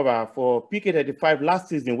goal scorer for PK 35 last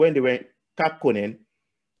season when they were in Kakkonen,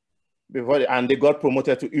 and they got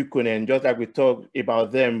promoted to Ykkönen, just like we talked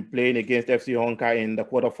about them playing against FC Honka in the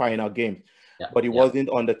quarterfinal games. Yeah, but he wasn't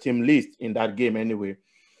on the team list in that game anyway.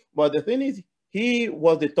 But the thing is, he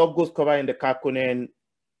was the top goal scorer in the Kakkonen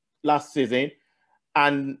last season,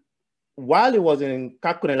 and while he was in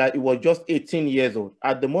Kakkonen, he was just 18 years old.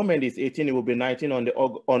 At the moment, he's 18. He will be 19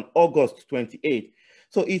 on August 28th.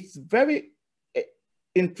 So it's very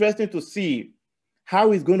interesting to see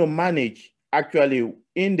how he's going to manage actually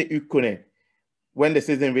in the Ykkönen when the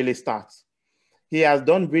season really starts. He has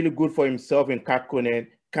done really good for himself in Kakkonen.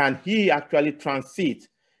 Can he actually transit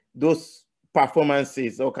those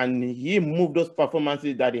performances, or can he move those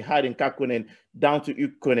performances that he had in Kakkonen down to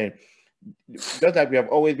Ykkönen? Just like we have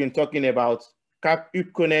always been talking about,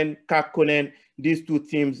 Ykkönen, Kakkonen, these 2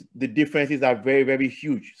 teams, the differences are very, very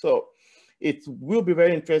huge. So it will be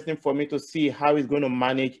very interesting for me to see how he's going to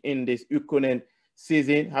manage in this Ykkönen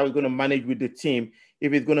season, how he's going to manage with the team,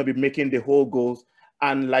 if he's going to be making the whole goals.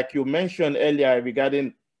 And like you mentioned earlier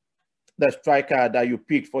regarding the striker that you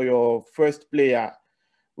picked for your first player,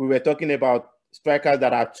 we were talking about strikers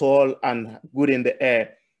that are tall and good in the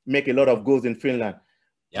air, make a lot of goals in Finland.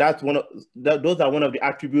 Yeah. Those are one of the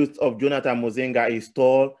attributes of Jonathan Muzinga. He's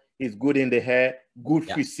tall, he's good in the air, good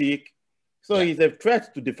physique. So he's a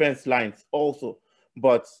threat to defense lines also.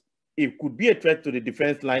 But it could be a threat to the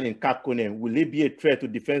defense line in Kakkonen. Will it be a threat to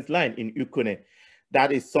defense line in Ykkönen?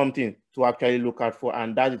 That is something to actually look out for,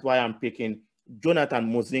 and that is why I'm picking Jonathan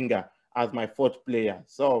Muzinga as my 4th player.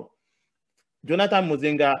 So Jonathan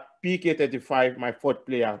Muzinga, PK 35, my 4th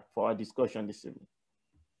player for our discussion this evening.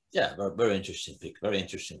 Yeah, very interesting pick. Very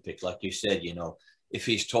interesting pick. Like you said, you know, if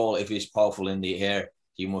he's tall, if he's powerful in the air,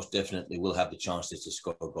 he most definitely will have the chances to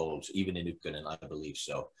score goals, even in Ykkönen, I believe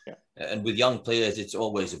so. Yeah. And with young players, it's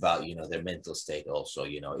always about, you know, their mental state also.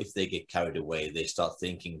 You know, if they get carried away, they start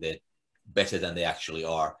thinking they're better than they actually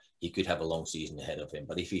are. he could have a long season ahead of him.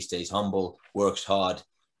 But if he stays humble, works hard,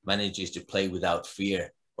 manages to play without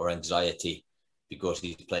fear or anxiety, because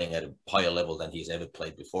he's playing at a higher level than he's ever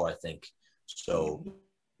played before, I think. So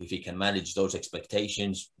if he can manage those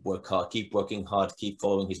expectations, work hard, keep working hard, keep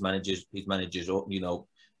following his managers,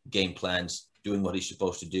 game plans, doing what he's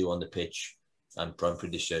supposed to do on the pitch, I'm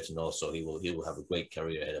pretty certain also he will have a great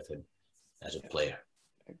career ahead of him as a player.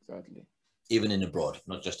 Exactly. Even in abroad,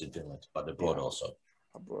 not just in Finland, but abroad also.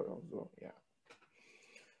 Abroad also, yeah.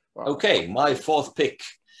 Wow. Okay, my fourth pick.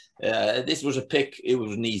 This was a pick. It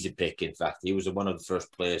was an easy pick, in fact. He was one of the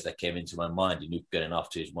first players that came into my mind in Ykkönen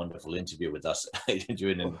after his wonderful interview with us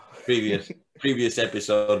during a previous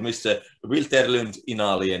episode, Mr. Wilterlund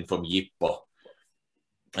Inalien from Jippo.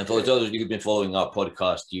 And for those of you who've been following our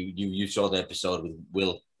podcast, you saw the episode with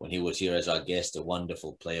Will when he was here as our guest. A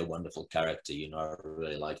wonderful player, wonderful character. I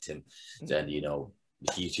really liked him. And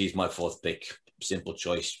he's my fourth pick. Simple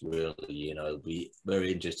choice, really. It'll be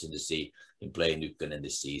very interesting to see him play in Ykkönen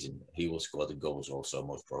this season. He will score the goals also,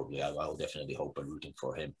 most probably. I'll definitely hope and rooting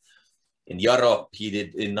for him. In Jaro, he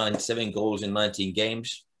did 7 goals in 19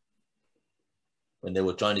 games when they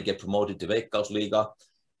were trying to get promoted to Veikkausliiga,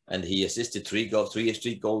 and he assisted 3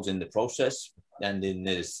 goals in the process. And in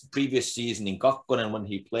his previous season in Kakkonen, when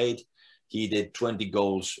he played, he did 20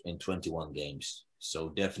 goals in 21 games. So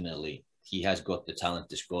definitely, he has got the talent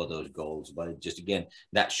to score those goals. But just again,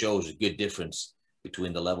 that shows a good difference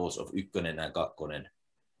between the levels of Ykkönen and Kakkonen.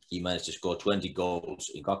 He managed to score 20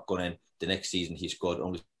 goals in Kakkonen. The next season, he scored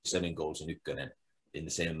only 7 goals in Ykkönen in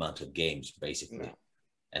the same amount of games, basically. Yeah.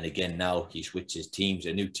 And again, now he switches teams,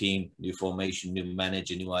 a new team, new formation, new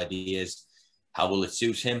manager, new ideas. How will it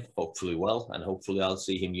suit him? Hopefully well. And hopefully I'll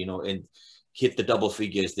see him, and hit the double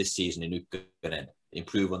figures this season in Ykkönen,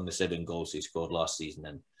 improve on the 7 goals he scored last season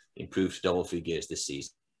and improve to double figures this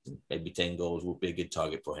season. Maybe 10 goals would be a good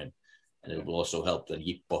target for him. And it will also help the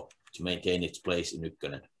Jippo to maintain its place in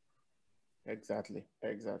Ykkönen. Exactly.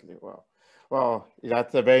 Well,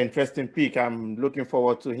 that's a very interesting pick. I'm looking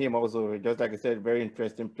forward to him also. Just like I said, very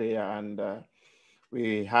interesting player. And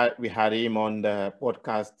we had him on the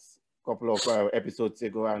podcast a couple of episodes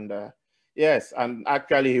ago. And yes, and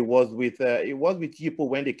actually he was with Jippo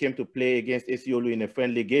when they came to play against Esiolu in a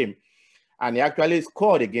friendly game. And he actually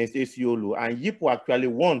scored against Esiolu. And Jippo actually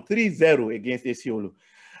won 3-0 against Esiolu.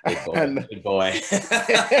 Good boy.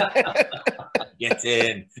 Get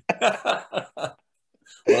in.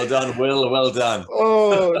 Well done, Will. Well done.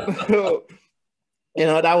 Oh,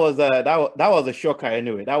 no. That was a shocker.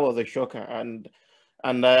 Anyway, that was a shocker. And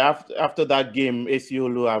after that game,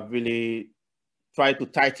 Esiolu have really tried to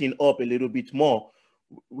tighten up a little bit more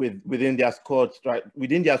within their squad.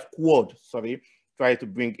 Try to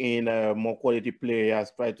bring in more quality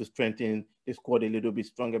players. Try to strengthen the squad a little bit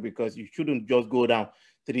stronger, because you shouldn't just go down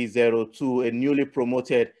 3-0 to a newly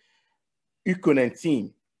promoted Ykkönen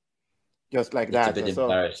team. Just like that. It's a bit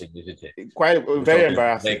embarrassing, isn't it? Very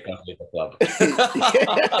embarrassing.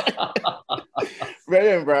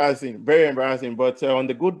 Very embarrassing. But on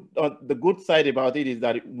the good side about it is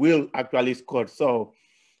that it will actually score. So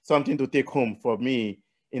something to take home for me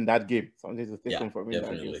in that game. Something to take home for me in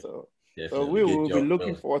that game. So we will be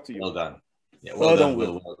looking forward to you. Well done. Yeah, well done,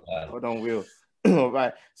 Will. Well done, Will. All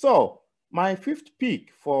right. So my 5th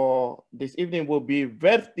pick for this evening will be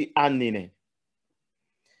Vertti Anninen.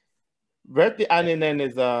 Vertti Anninen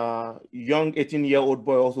is a young 18-year-old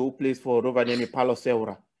boy also who plays for Rovaniemi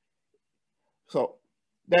Palloseura. So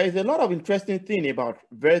there is a lot of interesting thing about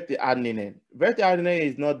Vertti Anninen. Vertti Anninen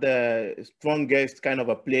is not the strongest kind of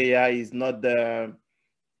a player. He's not the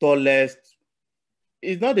tallest.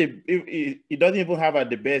 He doesn't even have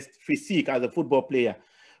the best physique as a football player,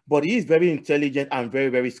 but he is very intelligent and very,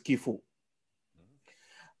 very skillful.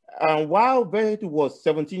 And while Vertti was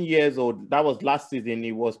 17 years old, that was last season,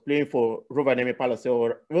 he was playing for Rovaniemi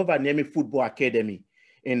Palloseura, Rovaniemi Football Academy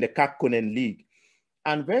in the Kakkonen League.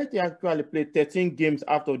 And Vertti actually played 13 games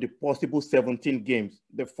out of the possible 17 games.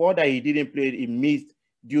 The 4 that he didn't play, he missed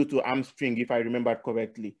due to hamstring, if I remember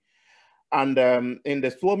correctly. And in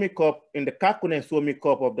the Suomi Cup, in the Kakkonen Suomi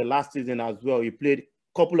Cup of the last season as well, he played a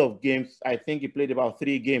couple of games. I think he played about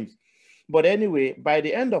 3 games. But anyway, by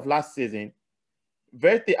the end of last season,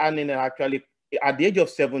 Vertti Anninen actually, at the age of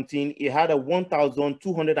 17, he had a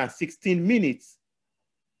 1,216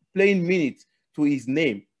 playing minutes to his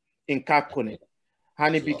name in Kakkonen.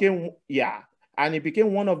 And he became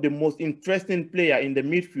one of the most interesting players in the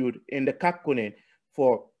midfield in the Kakkonen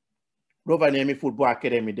for Rovaniemi Football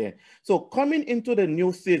Academy then. So coming into the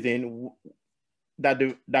new season that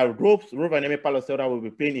Rovaniemi Palloseura will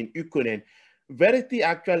be playing in Ykkönen, Verity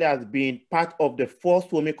actually has been part of the 4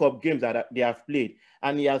 Suomi Cup games that they have played,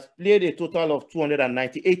 and he has played a total of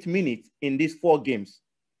 298 minutes in these 4 games.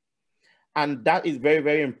 And that is very,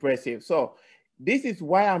 very impressive. So this is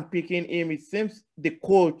why I'm picking him. It seems the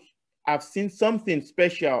coach have seen something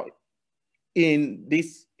special in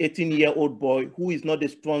this 18-year-old boy who is not the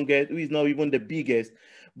strongest, who is not even the biggest,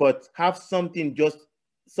 but have something, just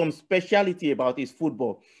some speciality about his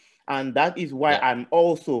football. And that is why I'm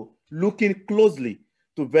also looking closely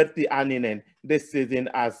to Vertti Anninen this season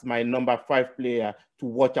as my number 5 player to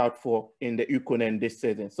watch out for in the Ykkönen this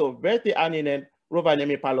season. So Vertti Anninen,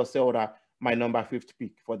 Rovaniemi Palloseura, my number 5th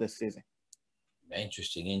pick for this season.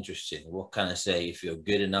 Interesting, interesting. What can I say? If you're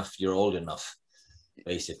good enough, you're old enough.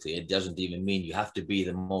 Basically, it doesn't even mean you have to be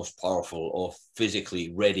the most powerful or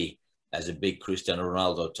physically ready as a big Cristiano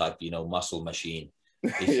Ronaldo type, muscle machine.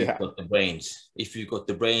 If you've got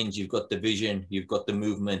the brains, you've got the vision, you've got the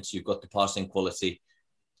movement, you've got the passing quality,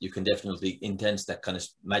 you can definitely intense that kind of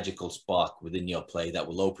magical spark within your play that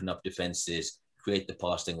will open up defenses, create the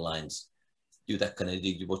passing lines, do that kind of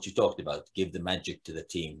what you talked about, give the magic to the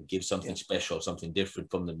team, give something special, something different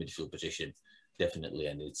from the midfield position. Definitely,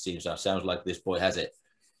 and it sounds like this boy has it.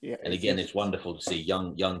 Yeah, and again, it's wonderful to see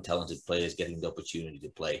young, talented players getting the opportunity to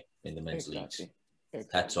play in the men's leagues.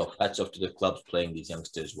 Exactly. Hats off to the clubs playing these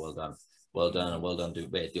youngsters. Well done, and well done to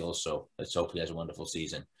Betty also. Let's hope he has a wonderful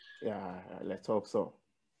season. Yeah, let's hope so.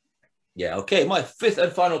 Yeah, okay. My 5th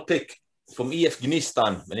and final pick from EF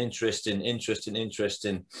Gnistan, an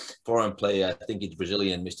interesting foreign player. I think it's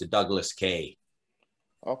Brazilian, Mr. Douglas Kay.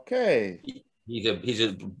 Okay. He's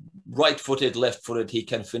a right-footed, left-footed. He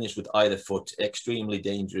can finish with either foot. Extremely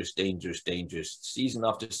dangerous. Season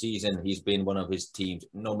after season, he's been one of his teams.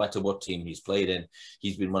 No matter what team he's played in,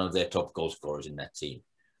 he's been one of their top goal scorers in that team.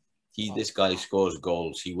 This guy scores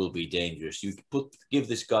goals. He will be dangerous. You give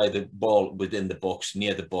this guy the ball within the box,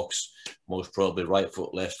 near the box, most probably right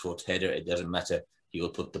foot, left foot, header. It doesn't matter. He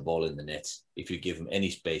will put the ball in the net if you give him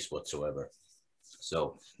any space whatsoever.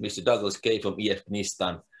 So, Mr. Douglas Kay from EF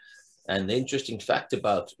Gnistan. And the interesting fact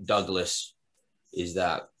about Douglas is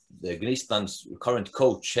that the Gnistan's current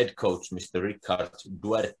head coach, Mr. Richard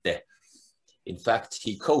Duarte, in fact,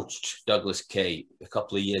 he coached Douglas Kay a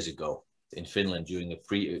couple of years ago in Finland during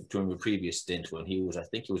a previous stint when he was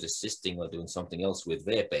assisting or doing something else with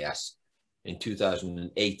VPS in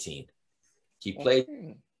 2018. He played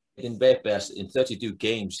in VPS in 32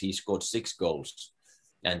 games. He scored 6 goals.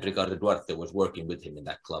 And Ricardo Duarte was working with him in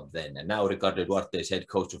that club then. And now Ricardo Duarte is head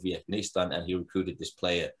coach of VF Gnistan, and he recruited this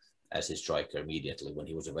player as his striker immediately when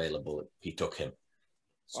he was available. He took him.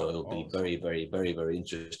 So it'll be very, very, very, very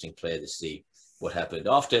interesting player to see what happened.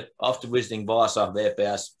 After visiting Vaasa,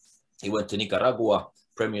 VPS, he went to Nicaragua,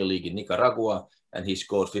 Premier League in Nicaragua, and he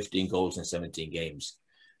scored 15 goals in 17 games.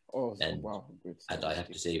 And I have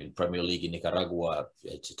to say, in Premier League in Nicaragua,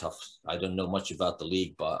 it's a tough. I don't know much about the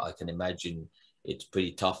league, but I can imagine it's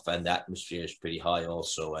pretty tough, and the atmosphere is pretty high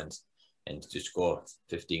also. And to score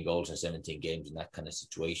 15 goals in 17 games in that kind of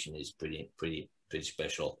situation is pretty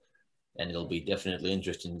special. And it'll be definitely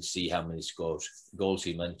interesting to see how many goals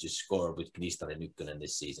he manages to score with Gnistan and Ykkönen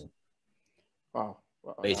this season. Wow.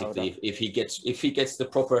 Basically, if he gets the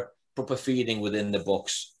proper feeding within the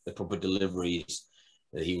box, the proper deliveries,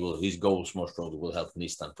 his goals most probably will help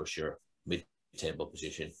Gnistan for sure, mid-table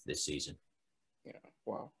position this season. Yeah.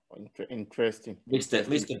 Wow. Interesting.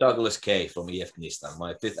 Mr. Douglas Kay from EF Gnistan,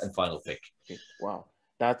 my 5th and final pick. Wow.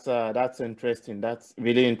 That's interesting. That's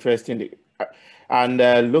really interesting.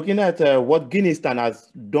 And looking at what Gnistan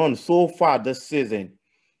has done so far this season,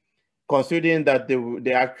 considering that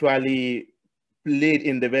they actually played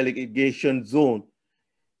in the relegation zone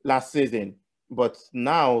last season, but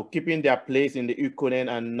now keeping their place in the Ykkönen,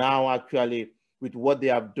 and now actually with what they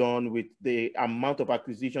have done, with the amount of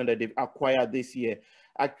acquisition that they've acquired this year,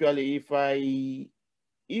 actually,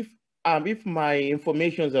 if my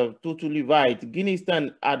informations are totally right,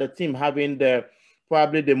 Gnistan are the team having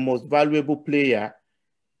probably the most valuable player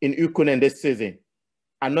in Ykkönen this season.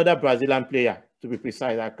 Another Brazilian player, to be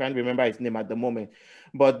precise. I can't remember his name at the moment.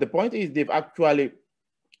 But the point is they've actually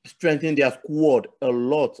strengthened their squad a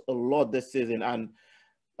lot this season.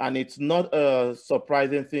 And it's not a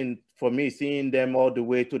surprising thing for me seeing them all the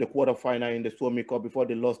way to the quarterfinal in the Suomi Cup before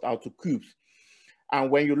they lost out to Cubes. And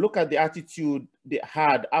when you look at the attitude they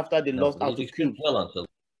had after they lost out to Cubes.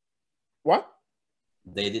 What?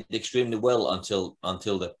 They did extremely well until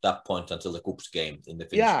that point, until the Cups game in the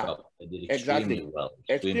Finnish Cup. They did extremely well.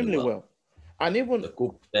 Extremely well. And even the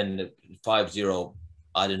Cup, then 5-0,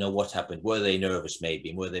 I don't know what happened. Were they nervous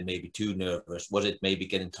maybe? Were they maybe too nervous? Was it maybe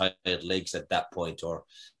getting tired legs at that point? Or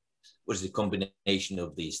what is the combination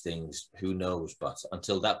of these things? Who knows? But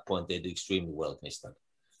until that point, they did extremely well, Knistan.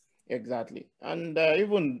 Exactly. And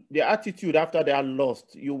even the attitude after they are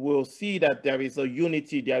lost, you will see that there is a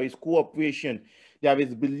unity, there is cooperation, there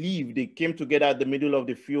is belief. They came together at the middle of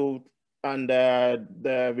the field, and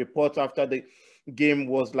the report after the game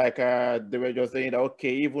was like they were just saying that,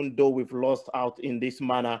 okay, even though we've lost out in this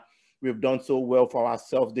manner, we've done so well for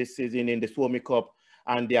ourselves this season in the Suomi Cup,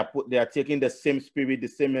 and they are taking the same spirit, the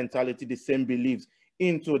same mentality, the same beliefs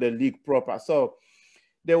into the league proper. So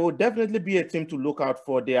there will definitely be a team to look out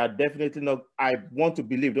for. They are definitely not, I want to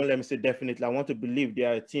believe, don't let me say definitely, I want to believe they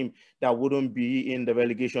are a team that wouldn't be in the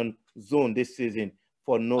relegation zone this season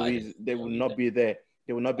for no reason. They will not be there.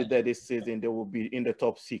 They will not be there this season. They will be in the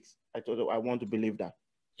top 6. I want to believe that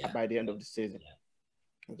by the end of the season.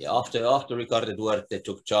 Yeah, after Ricardo Duarte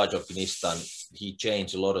took charge of Knistan, he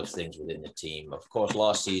changed a lot of things within the team. Of course,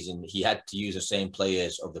 last season, he had to use the same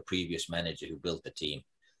players of the previous manager who built the team.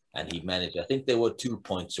 And he managed, I think they were 2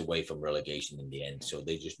 points away from relegation in the end. So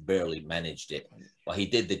they just barely managed it. But he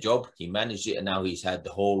did the job. He managed it. And now he's had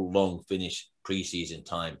the whole long Finnish preseason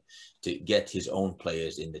time to get his own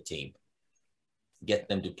players in the team. Get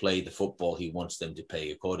them to play the football he wants them to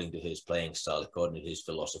play according to his playing style, according to his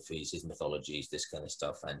philosophies, his mythologies, this kind of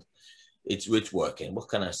stuff. And it's working. What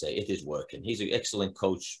can I say? It is working. He's an excellent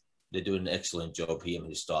coach. They're doing an excellent job, he and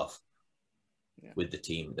his staff. With the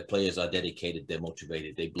team. The players are dedicated, they're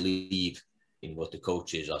motivated, they believe in what the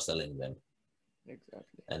coaches are selling them.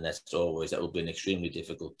 Exactly. And that will be an extremely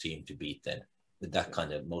difficult team to beat then. With that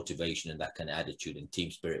kind of motivation and that kind of attitude and team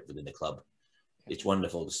spirit within the club. It's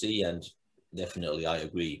wonderful to see, and definitely I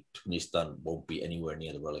agree, Knistan won't be anywhere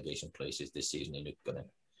near the relegation places this season in Ykkonen.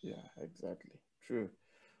 Yeah, exactly. True.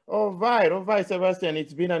 All right, Sebastian.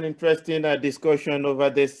 It's been an interesting discussion over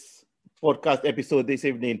this podcast episode this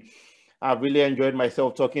evening. I've really enjoyed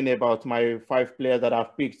myself talking about my 5 players that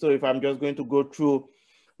I've picked. So if I'm just going to go through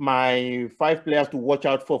my 5 players to watch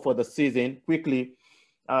out for the season quickly,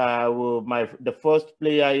 the first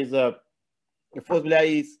player is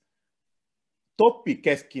Topi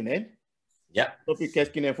Keskinen. Yeah. Topi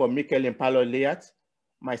Keskinen from Mikkelin Palo Liat.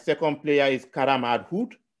 My second player is Karam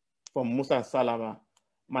Adhoud from Musa Salama.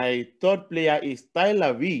 My third player is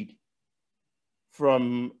Tyler Reed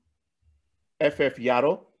from FF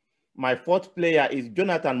Yaro. My fourth player is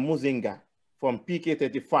Jonathan Muzinga from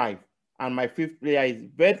PK35. And my fifth player is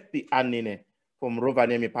Vertti Anninen from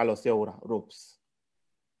Rovaniemi Palloseura Ropes.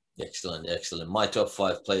 Excellent, excellent. My top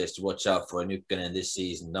 5 players to watch out for in Ykkönen this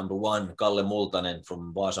season. Number 1, Kalle Multanen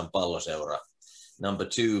from Vaasan Palloseura. Number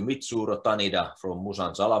 2, Mitsuro Tanida from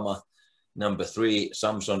Musan Salama. Number 3,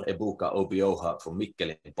 Samson Ebuka Obioha from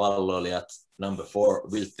Mikkelin Palloilijat. Number 4,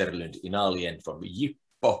 Wilterlund Inalien from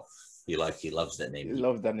Jippo. He loves that name. He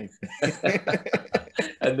loves that name.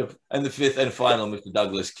 and the fifth and final, Mr.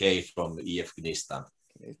 Douglas K from EF Knistan.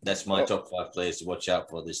 That's my top 5 players to watch out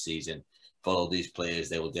for this season. Follow these players;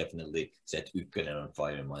 they will definitely set Ykkönen on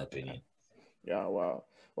fire, in my opinion. Yeah, wow.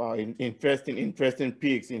 Interesting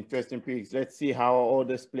picks. Let's see how all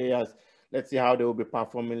these players. Let's see how they will be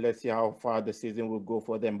performing. Let's see how far the season will go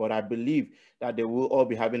for them. But I believe that they will all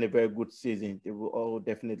be having a very good season. They will all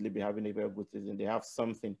definitely be having a very good season. They have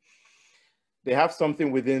something. They have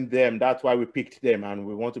something within them. That's why we picked them, and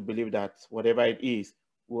we want to believe that whatever it is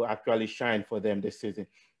will actually shine for them this season.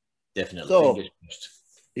 Definitely. So, fingers crossed.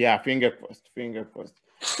 Yeah, finger crossed.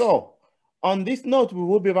 So, on this note, we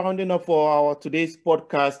will be rounding up for our today's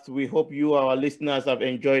podcast. We hope you, our listeners, have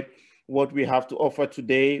enjoyed what we have to offer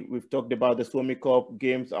today. We've talked about the Suomi Cup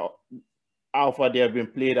games, how far they have been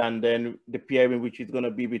played, and then the pairing, which is going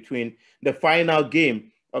to be between the final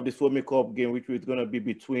game of the Suomi Cup game, which is going to be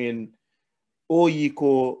between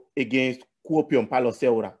Oiko against Kuopion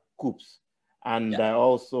Palloseura Cups. And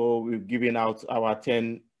also, we've given out our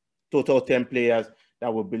total 10 players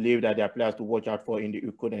that we believe that they are players to watch out for in the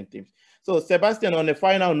Ykkonen teams. So, Sebastian, on a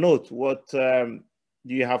final note, what do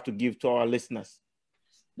you have to give to our listeners?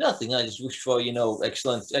 Nothing. I just wish for,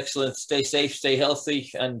 excellent. Stay safe, stay healthy,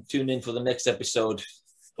 and tune in for the next episode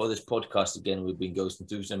for this podcast again. We've been going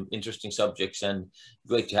through some interesting subjects, and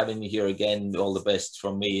great to having you here again. All the best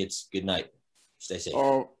from me. It's good night. Stay safe.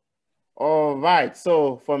 All right.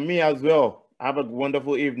 So, for me as well, have a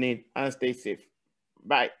wonderful evening and stay safe.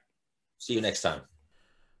 Bye. See you next time.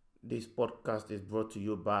 This podcast is brought to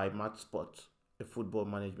you by MAATSPORTS, a football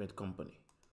management company.